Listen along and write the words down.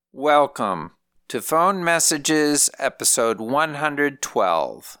Welcome to Phone Messages, episode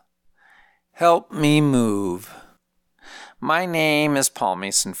 112. Help Me Move. My name is Paul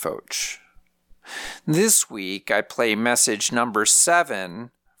Mason Foch. This week I play message number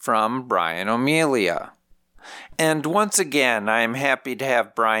 7 from Brian O'Melia. And once again, I am happy to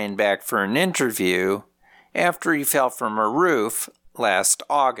have Brian back for an interview after he fell from a roof last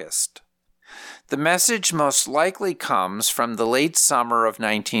August. The message most likely comes from the late summer of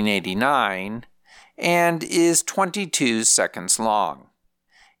 1989 and is 22 seconds long.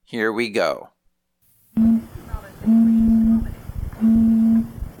 Here we go.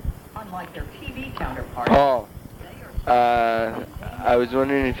 Paul, I was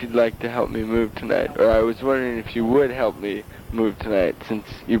wondering if you'd like to help me move tonight, or I was wondering if you would help me move tonight, since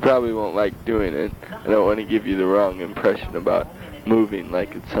you probably won't like doing it. I don't want to give you the wrong impression about moving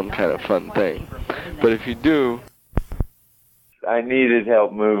like it's some kind of fun thing. But if you do... I needed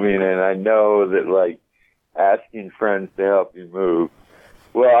help moving, and I know that, asking friends to help you move.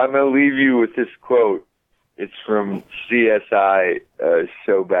 Well, I'm going to leave you with this quote. It's from CSI,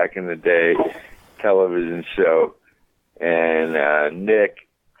 show back in the day, television show. And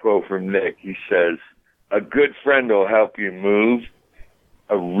quote from Nick, he says, "A good friend will help you move.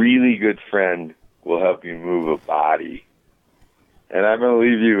 A really good friend will help you move a body." And I'm going to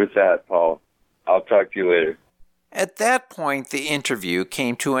leave you with that, Paul. I'll talk to you later. At that point, the interview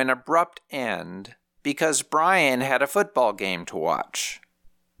came to an abrupt end because Brian had a football game to watch.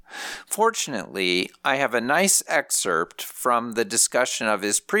 Fortunately, I have a nice excerpt from the discussion of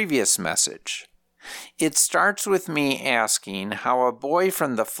his previous message. It starts with me asking how a boy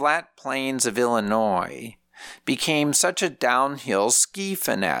from the flat plains of Illinois became such a downhill ski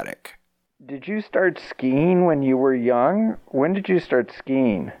fanatic. Did you start skiing when you were young? When did you start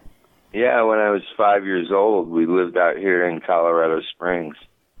skiing? Yeah, when I was 5 years old. We lived out here in Colorado Springs.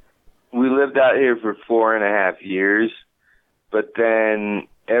 We lived out here for 4.5 years, but then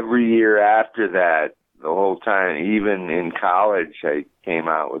every year after that, the whole time, even in college, I came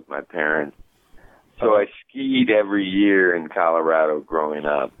out with my parents. So I skied every year in Colorado growing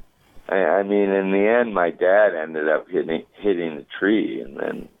up. I mean, in the end, my dad ended up hitting a tree, and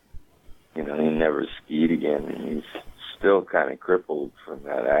then, he never skied again, and he's still kind of crippled from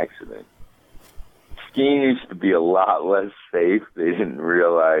that accident. Skiing used to be a lot less safe. They didn't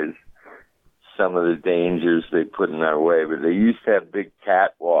realize some of the dangers they put in our way, but they used to have big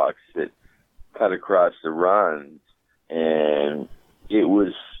catwalks that cut across the runs, and it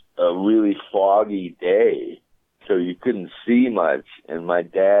was a really foggy day, so you couldn't see much, and my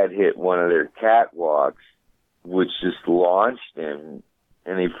dad hit one of their catwalks, which just launched him,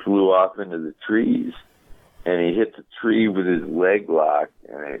 and he flew off into the trees, and he hit the tree with his leg locked,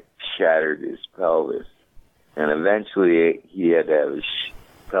 and it shattered his pelvis, and eventually he had to have his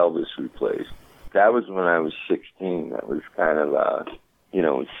pelvis replaced. That was when I was 16. That was kind of,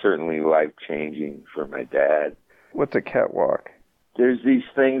 certainly life-changing for my dad. What's a catwalk? There's these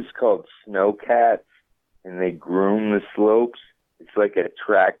things called snow cats, and they groom the slopes. It's like a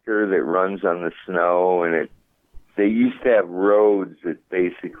tractor that runs on the snow, and they used to have roads that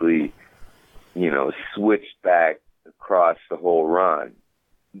basically, switched back across the whole run.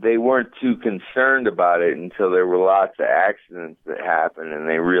 They weren't too concerned about it until there were lots of accidents that happened, and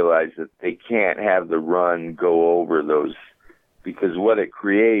they realized that they can't have the run go over those, because what it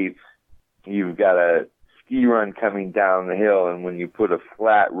creates, you've got a ski run coming down the hill, and when you put a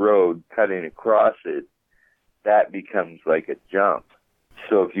flat road cutting across it, that becomes like a jump.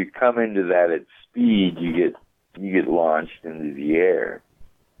 So if you come into that at speed, you get launched into the air.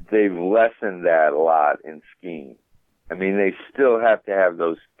 They've lessened that a lot in skiing. I mean, they still have to have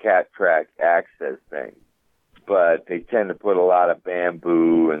those cat track access things, but they tend to put a lot of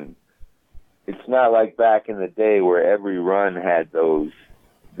bamboo, and it's not like back in the day where every run had those.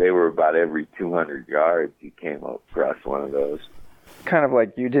 They were about every 200 yards you came across one of those. Kind of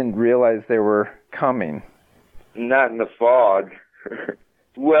like you didn't realize they were coming. Not in the fog.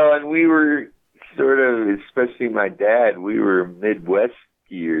 Well, and we were sort of, especially my dad, we were Midwest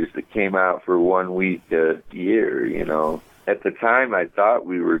skiers that came out for 1 week a year, At the time, I thought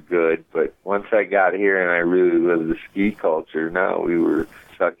we were good, but once I got here and I really lived the ski culture, now we were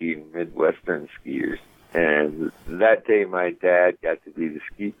sucky Midwestern skiers. And that day, my dad got to be the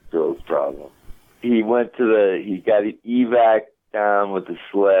ski patrol's problem. He got an evac down with the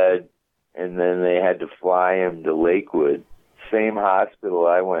sled, and then they had to fly him to Lakewood, same hospital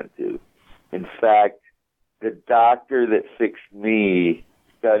I went to. In fact, the doctor that fixed me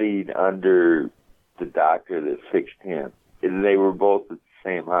studied under the doctor that fixed him. And they were both at the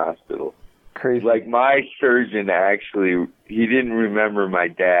same hospital. Crazy. Like, my surgeon actually, he didn't remember my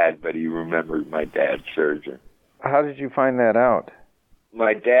dad, but he remembered my dad's surgeon. How did you find that out?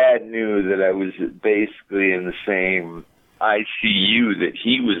 My dad knew that I was basically in the same ICU that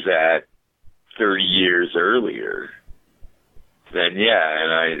he was at 30 years earlier. Then, yeah,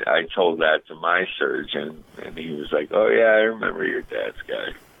 and I told that to my surgeon, and he was like, oh, yeah, I remember your dad's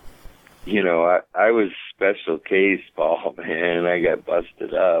guy. You know, I was special case, Paul, man. I got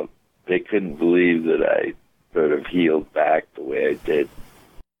busted up. They couldn't believe that I sort of healed back the way I did.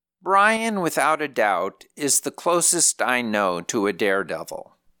 Brian, without a doubt, is the closest I know to a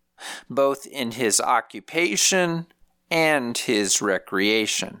daredevil, both in his occupation and his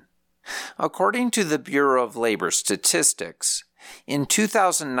recreation. According to the Bureau of Labor Statistics, in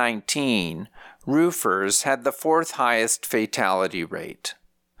 2019, roofers had the fourth highest fatality rate,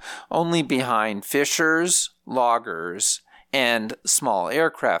 only behind fishers, loggers, and small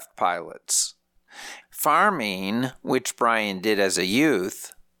aircraft pilots. Farming, which Brian did as a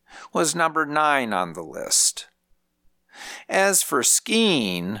youth, was number 9 on the list. As for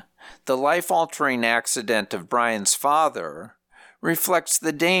skiing, the life-altering accident of Brian's father reflects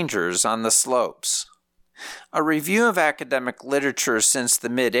the dangers on the slopes. A review of academic literature since the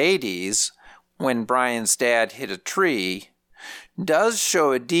mid-'80s, when Brian's dad hit a tree, does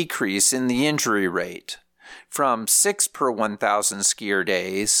show a decrease in the injury rate, from 6 per 1,000 skier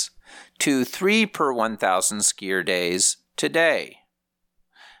days to 3 per 1,000 skier days today.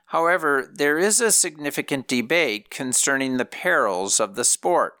 However, there is a significant debate concerning the perils of the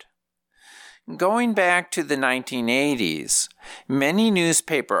sport. Going back to the 1980s, many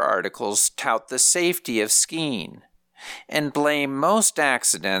newspaper articles tout the safety of skiing and blame most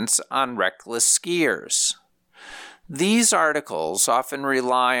accidents on reckless skiers. These articles often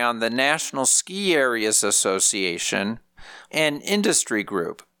rely on the National Ski Areas Association, an industry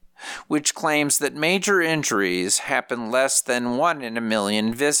group, which claims that major injuries happen less than 1 in a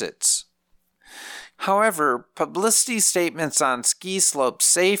million visits. However, publicity statements on ski slope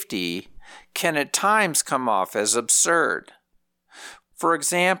safety can at times come off as absurd. For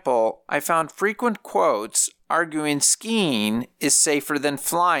example, I found frequent quotes arguing skiing is safer than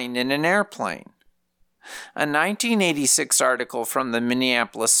flying in an airplane. A 1986 article from the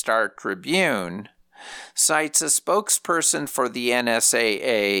Minneapolis Star-Tribune cites a spokesperson for the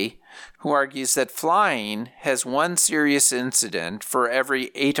NSAA who argues that flying has 1 serious incident for every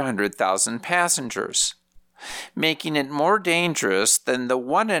 800,000 passengers, making it more dangerous than the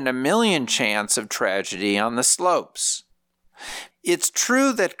 1 in a million chance of tragedy on the slopes. It's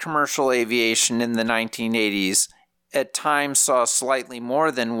true that commercial aviation in the 1980s at times saw slightly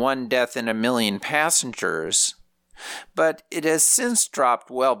more than 1 death in a million passengers, but it has since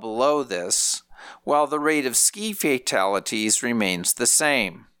dropped well below this, while the rate of ski fatalities remains the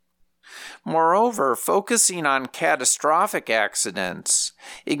same. Moreover, focusing on catastrophic accidents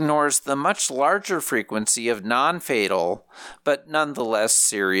ignores the much larger frequency of non-fatal, but nonetheless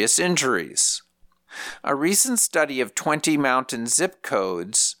serious injuries. A recent study of 20 mountain zip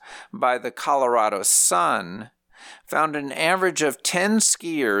codes by the Colorado Sun found an average of 10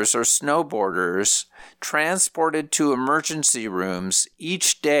 skiers or snowboarders transported to emergency rooms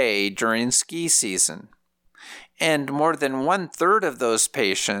each day during ski season, and more than 1/3 of those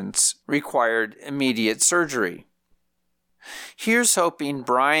patients required immediate surgery. Here's hoping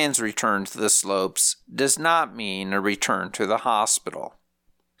Brian's return to the slopes does not mean a return to the hospital.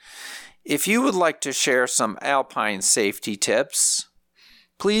 If you would like to share some alpine safety tips,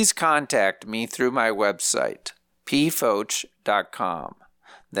 please contact me through my website, pfoch.com.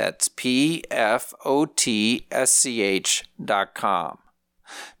 That's pfotsch.com.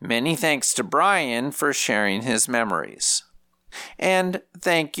 Many thanks to Brian for sharing his memories. And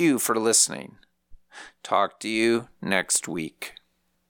thank you for listening. Talk to you next week.